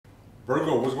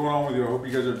Virgo, what's going on with you? I hope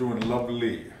you guys are doing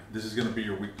lovely. This is going to be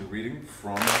your weekly reading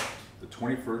from the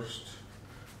 21st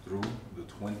through the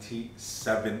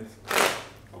 27th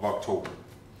of October.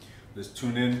 Let's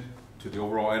tune in to the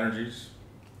overall energies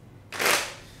that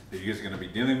you guys are going to be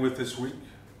dealing with this week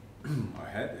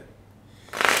ahead.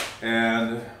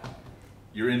 And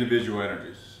your individual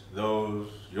energies, those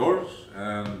yours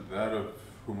and that of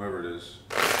whomever it is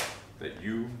that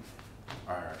you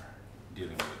are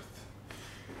dealing with.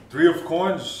 Three of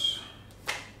Coins,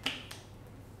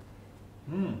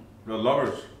 the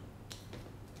Lovers,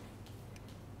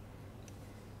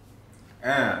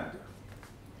 and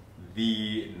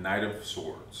the Knight of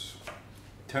Swords.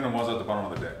 10 of Wands at the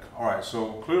bottom of the deck. All right,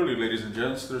 so clearly, ladies and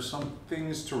gents, there's some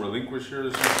things to relinquish here.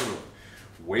 There's some sort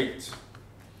of weight,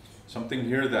 something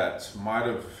here that you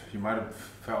might have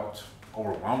felt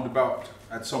overwhelmed about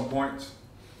at some point.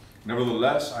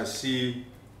 Nevertheless, I see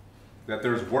that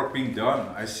there's work being done.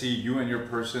 I see you and your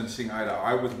person seeing eye to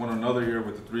eye with one another here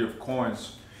with the Three of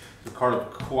Coins, the card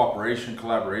of cooperation,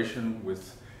 collaboration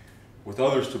with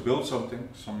others to build something,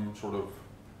 some sort of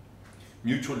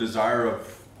mutual desire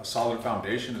of a solid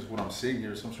foundation is what I'm seeing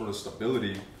here, some sort of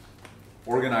stability,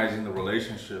 organizing the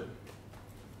relationship,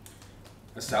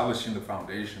 establishing the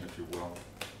foundation, if you will,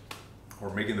 or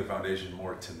making the foundation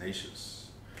more tenacious.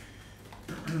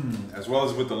 As well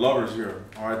as with the Lovers here.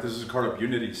 All right, this is a card of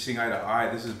unity, seeing eye to eye.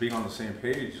 This is being on the same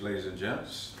page, ladies and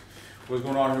gents. What's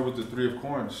going on here with the Three of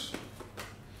Coins?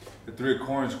 The Three of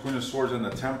Coins, Queen of Swords, and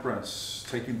the Temperance,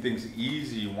 taking things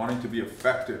easy, wanting to be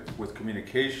effective with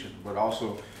communication, but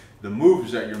also the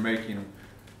moves that you're making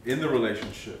in the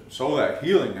relationship so that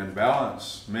healing and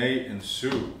balance may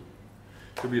ensue.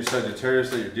 Could be a Sagittarius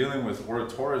that you're dealing with, or a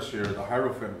Taurus here, the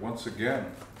Hierophant once again.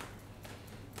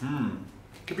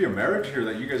 Could be a marriage here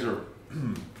that you guys are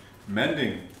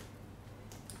mending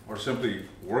or simply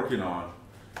working on.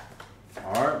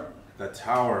 All right, the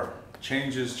Tower,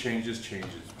 changes,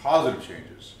 positive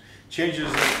changes,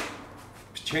 changes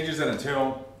that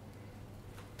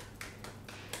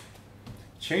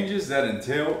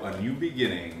entail a new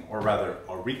beginning, or rather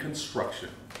a reconstruction,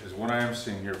 is what I am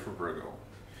seeing here for Virgo.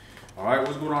 All right,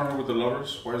 what's going on here with the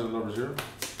Lovers? Why is the Lovers here?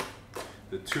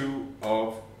 The Two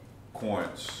of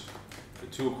Coins. The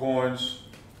Two of Coins,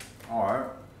 all right.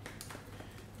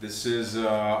 This is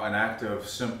an act of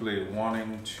simply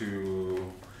wanting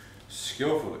to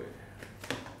skillfully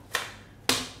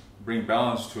bring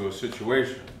balance to a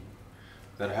situation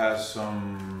that has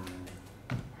some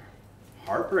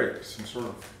heartbreak, some sort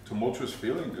of tumultuous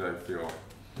feelings, I feel.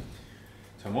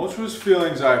 Tumultuous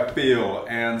feelings I feel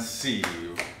and see,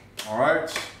 all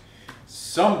right?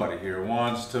 Somebody here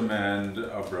wants to mend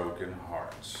a broken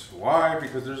heart. Why?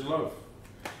 Because there's love.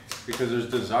 Because there's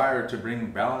desire to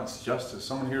bring balance, justice.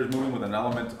 Someone here is moving with an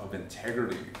element of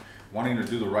integrity, wanting to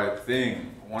do the right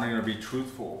thing, wanting to be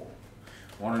truthful,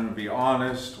 wanting to be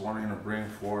honest, wanting to bring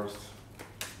forth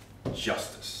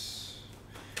justice.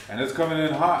 And it's coming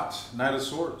in hot. Knight of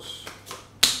Swords.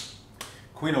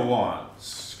 Queen of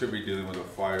Wands. Could be dealing with a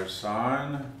fire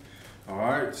sign. All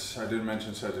right, I did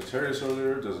mention Sagittarius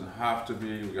earlier. It doesn't have to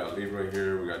be. We got Libra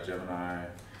here. We got Gemini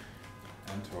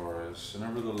and Taurus. And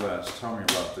nevertheless, tell me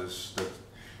about this. The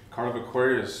card of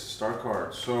Aquarius, star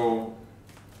card. So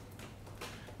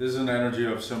this is an energy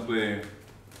of simply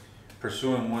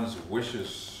pursuing one's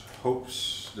wishes,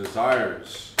 hopes,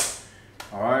 desires.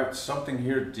 All right, something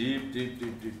here deep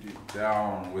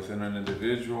down within an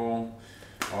individual.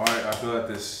 All right, I feel that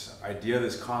this idea,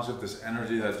 this concept, this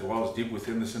energy that dwells deep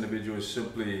within this individual is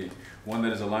simply one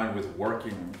that is aligned with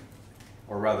working,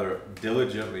 or rather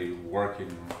diligently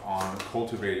working on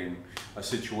cultivating a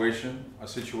situation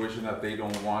that they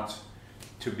don't want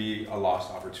to be a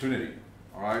lost opportunity.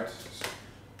 All right,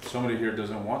 somebody here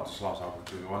doesn't want this lost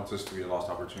opportunity, wants this to be a lost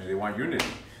opportunity. They want unity.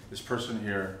 This person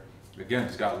here, again,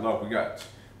 has got love. We got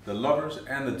the Lovers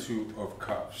and the Two of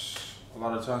Cups. A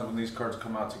lot of times when these cards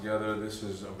come out together, this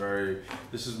is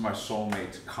my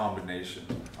soulmate combination.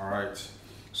 All right,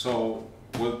 so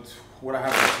what I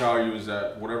have to tell you is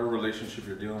that whatever relationship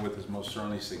you're dealing with is most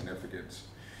certainly significant.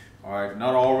 All right,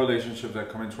 not all relationships that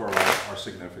come into our life are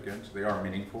significant. They are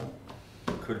meaningful,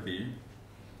 could be,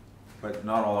 but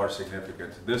not all are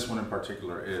significant. This one in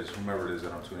particular is, whomever it is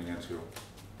that I'm tuning into.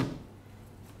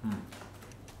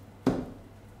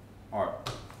 All right,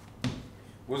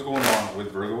 what's going on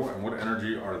with Virgo, and what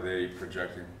energy are they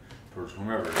projecting towards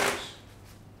whomever it is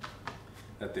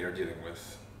that they are dealing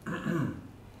with?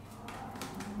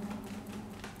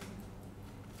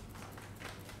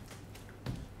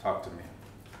 Talk to me.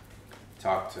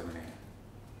 Talk to me.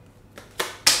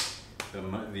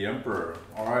 The Emperor.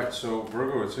 All right, so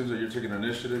Virgo, it seems that you're taking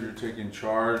initiative, you're taking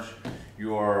charge,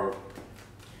 you are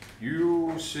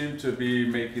You seem to be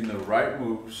making the right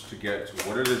moves to get to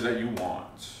what it is that you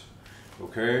want.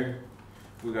 Okay?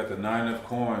 We got the 9 of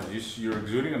coins. You're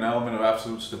exuding an element of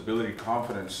absolute stability,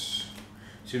 confidence.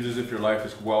 Seems as if your life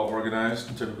is well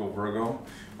organized, typical Virgo.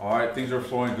 All right, things are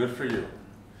flowing good for you.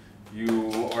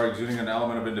 You are exuding an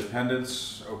element of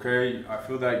independence. Okay, I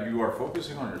feel that you are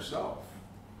focusing on yourself.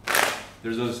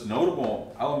 There's this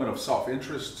notable element of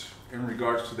self-interest in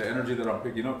regards to the energy that I'm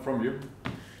picking up from you.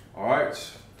 All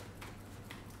right.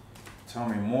 Tell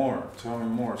me more. Tell me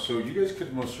more. So you guys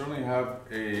could most certainly have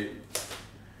a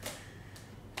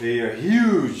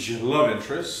huge love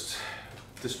interest.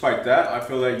 Despite that, I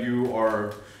feel that you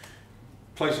are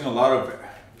placing a lot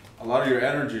of your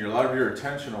energy, a lot of your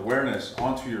attention, awareness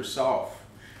onto yourself,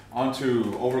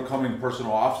 onto overcoming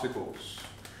personal obstacles.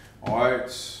 All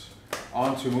right.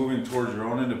 Onto moving towards your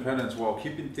own independence while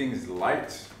keeping things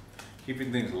light,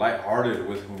 keeping things lighthearted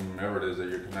with whomever it is that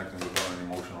you're connecting with on an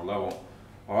emotional level.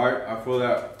 All right, I feel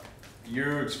that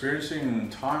you're experiencing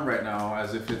time right now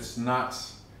as if it's not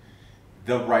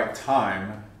the right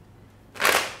time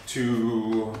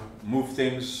to move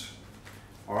things,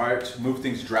 all right, move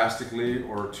things drastically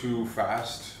or too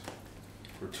fast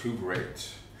or too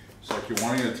great. It's like you're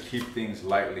wanting to keep things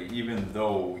lightly even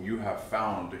though you have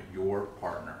found your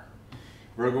partner.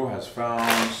 Virgo has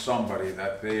found somebody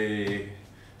that they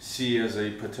see as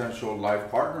a potential life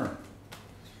partner.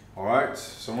 All right,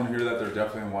 someone here that they're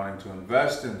definitely wanting to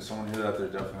invest in, someone here that they're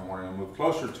definitely wanting to move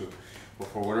closer to. But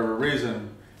for whatever reason,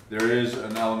 there is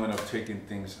an element of taking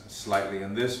things slightly.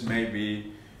 And this may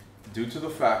be due to the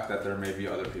fact that there may be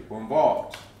other people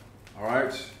involved. All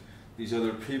right, these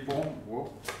other people,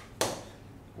 whoa.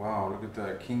 Wow, look at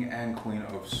that, King and Queen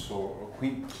of Swords,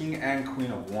 King and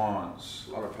Queen of Wands.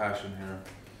 A lot of passion here.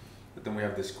 But then we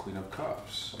have this Queen of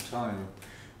Cups. I'm telling you,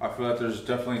 I feel that there's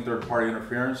definitely third-party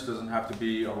interference. It doesn't have to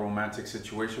be a romantic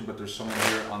situation, but there's someone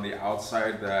here on the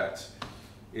outside that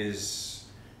is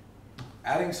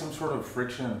adding some sort of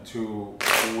friction to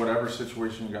whatever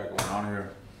situation you got going on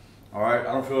here. All right,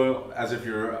 I don't feel as if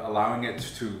you're allowing it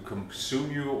to consume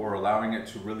you or allowing it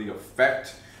to really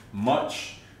affect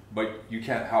much, but you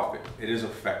can't help it. It is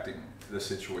affecting the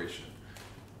situation.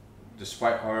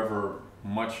 Despite however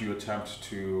much you attempt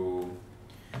to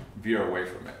veer away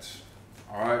from it.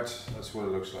 All right, that's what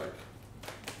it looks like.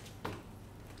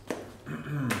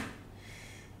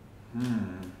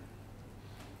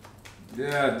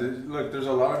 Yeah, look, there's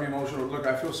a lot of emotional, look,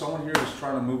 I feel someone here is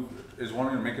trying to move, is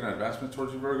wanting to make an advancement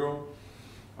towards you, Virgo.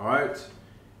 All right,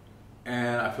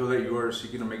 and I feel that you are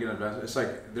seeking to make an advancement. It's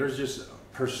like, there's just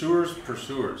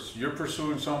pursuers. You're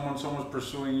pursuing someone, someone's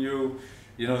pursuing you.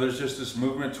 You know, there's just this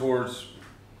movement towards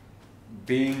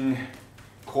being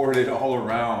courted all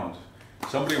around.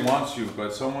 Somebody wants you,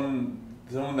 but someone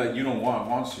that you don't want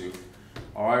wants you.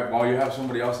 All right, while you have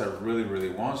somebody else that really, really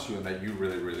wants you and that you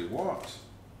really, really want.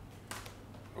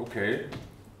 Okay,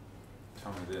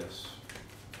 tell me this.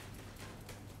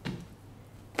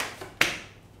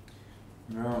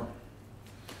 No.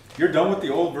 You're done with the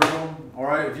old Virgo, all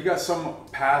right? If you got some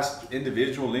past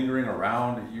individual lingering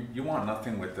around, you want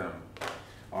nothing with them.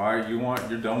 All right,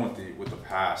 you're done with the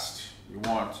past. You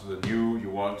want the new, you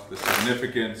want the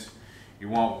significant, you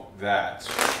want that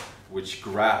which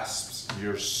grasps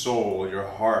your soul, your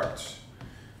heart.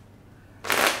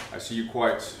 I see you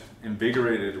quite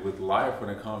invigorated with life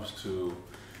when it comes to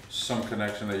some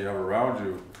connection that you have around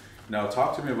you. Now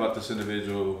talk to me about this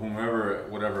individual, whomever,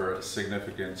 whatever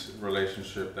significant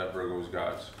relationship that Virgo's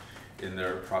got in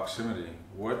their proximity.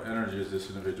 What energy is this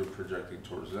individual projecting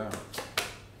towards them?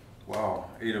 Wow,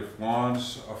 8 of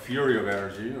Wands, a fury of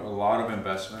energy, a lot of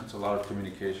investments, a lot of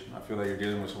communication. I feel like you're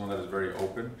dealing with someone that is very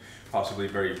open, possibly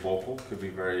very vocal, could be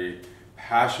very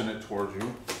passionate towards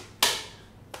you.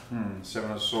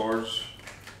 7 of Swords.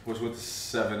 What's with the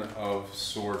 7 of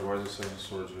Swords? Why is the 7 of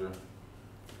Swords here?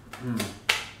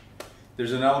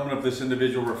 There's an element of this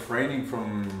individual refraining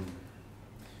from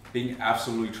being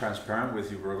absolutely transparent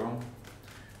with you, Virgo.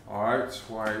 All right,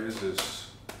 why is this?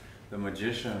 The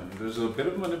Magician. There's a bit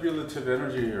of manipulative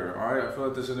energy here. All right, I feel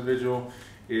like this individual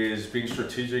is being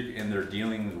strategic in their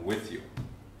dealings with you.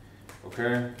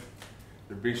 Okay,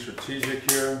 they're being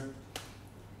strategic here.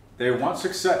 They want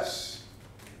success,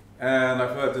 and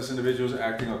I feel like this individual is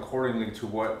acting accordingly to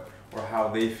what or how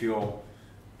they feel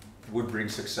would bring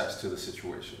success to the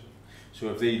situation. So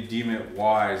if they deem it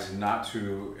wise not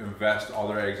to invest all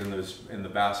their eggs in the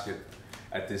basket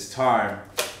at this time,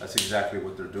 that's exactly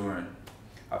what they're doing.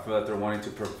 I feel that they're wanting to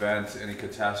prevent any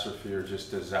catastrophe or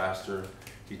just disaster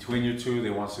between you two. They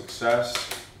want success.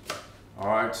 All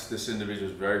right, this individual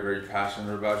is very, very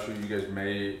passionate about you. You guys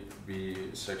may be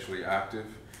sexually active.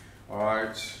 All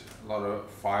right,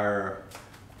 fire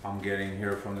I'm getting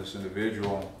here from this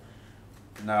individual.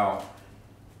 Now,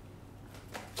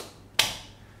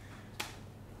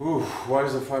 why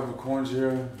is the Five of Coins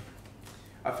here?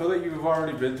 I feel like you've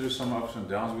already been through some ups and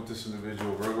downs with this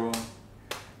individual, Virgo.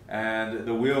 And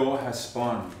the wheel has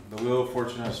spun. The wheel of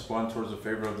fortune has spun towards the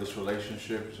favor of this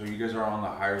relationship. So you guys are on the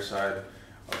higher side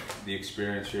of the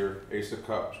experience here. Ace of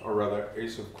Cups, or rather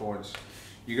Ace of Coins.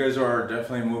 You guys are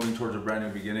definitely moving towards a brand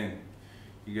new beginning.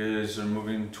 You guys are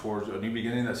moving towards a new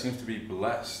beginning that seems to be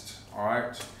blessed. All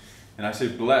right. And I say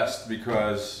blessed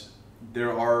because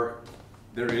there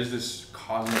is this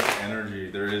cosmic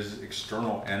energy. There is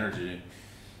external energy,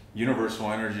 universal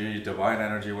energy, divine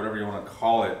energy, whatever you want to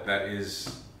call it, that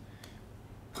is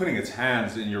putting its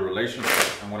hands in your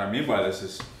relationship. And what I mean by this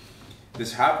is,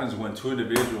 this happens when two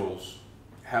individuals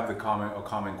have a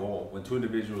common goal. When two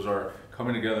individuals are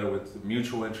coming together with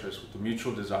mutual interests, with the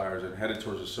mutual desires, and headed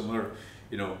towards a similar,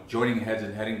 joining heads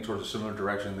and heading towards a similar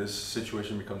direction, this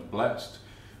situation becomes blessed.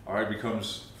 All right,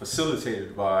 becomes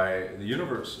facilitated by the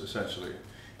universe, essentially.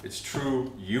 It's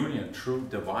true union, true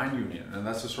divine union. And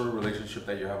that's the sort of relationship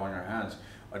that you have on your hands,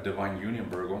 a divine union,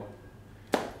 Virgo.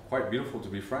 Quite beautiful, to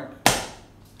be frank.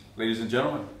 Ladies and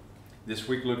gentlemen, this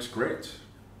week looks great,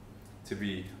 to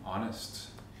be honest.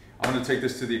 I'm going to take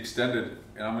this to the extended,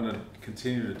 and I'm going to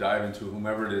continue to dive into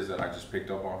whomever it is that I just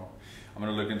picked up on. I'm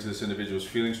going to look into this individual's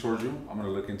feelings towards you. I'm going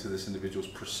to look into this individual's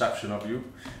perception of you.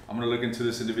 I'm going to look into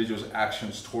this individual's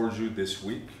actions towards you this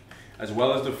week, as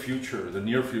well as the future, the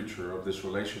near future of this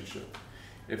relationship.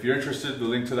 If you're interested, the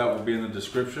link to that will be in the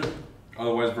description.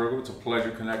 Otherwise, Virgo, it's a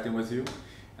pleasure connecting with you,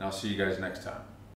 and I'll see you guys next time.